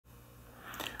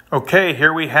Okay,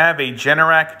 here we have a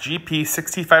Generac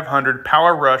GP6500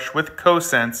 Power Rush with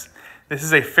CoSense. This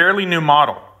is a fairly new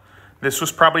model. This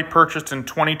was probably purchased in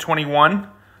 2021.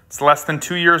 It's less than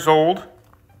 2 years old.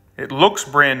 It looks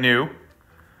brand new,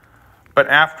 but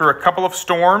after a couple of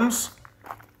storms,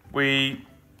 we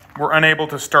were unable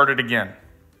to start it again.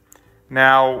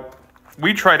 Now,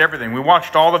 we tried everything. We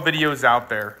watched all the videos out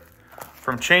there,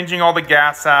 from changing all the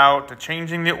gas out to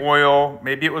changing the oil.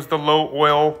 Maybe it was the low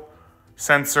oil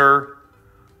sensor,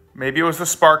 maybe it was the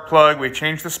spark plug. We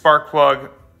changed the spark plug.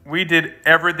 We did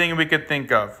everything we could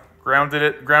think of.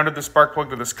 Grounded the spark plug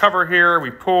to this cover here.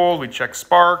 We pulled, we checked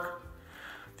spark.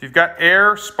 If you've got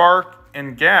air, spark,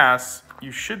 and gas,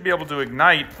 you should be able to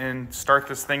ignite and start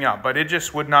this thing up, but it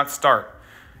just would not start.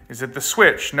 Is it the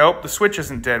switch? Nope, the switch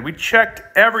isn't dead. We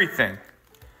checked everything.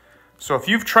 So if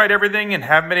you've tried everything and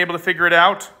haven't been able to figure it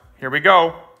out, here we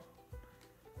go.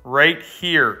 Right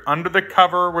here, under the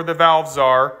cover where the valves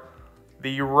are,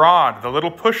 the rod, the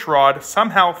little push rod,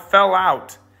 somehow fell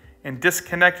out and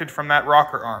disconnected from that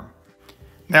rocker arm.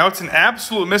 Now, it's an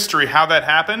absolute mystery how that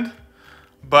happened,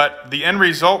 but the end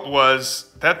result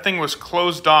was that thing was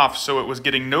closed off, so it was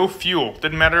getting no fuel.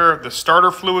 Didn't matter the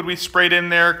starter fluid we sprayed in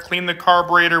there, cleaned the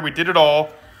carburetor, we did it all,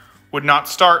 would not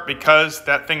start because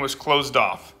that thing was closed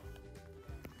off.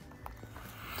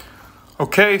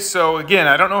 Okay, so again,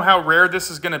 I don't know how rare this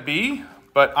is going to be,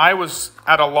 but I was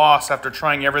at a loss after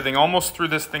trying everything. Almost threw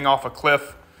this thing off a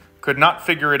cliff. Could not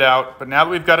figure it out, but now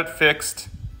that we've got it fixed,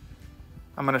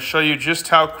 I'm going to show you just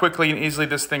how quickly and easily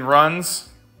this thing runs.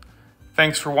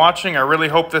 Thanks for watching. I really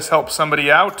hope this helps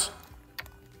somebody out.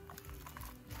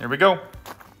 Here we go.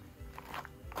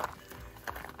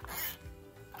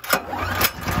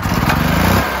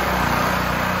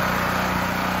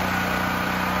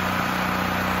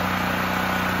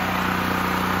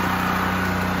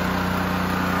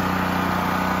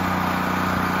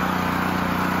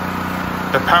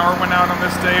 The power went out on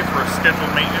this day for a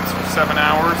scheduled maintenance for 7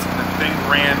 hours, and the thing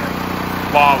ran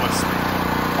flawlessly.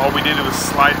 All we did was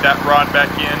slide that rod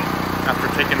back in after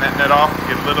taking that nut off to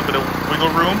get a little bit of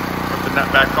wiggle room, put the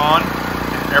nut back on,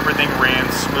 and everything ran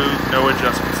smooth, no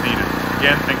adjustments needed.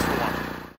 Again, thanks for watching.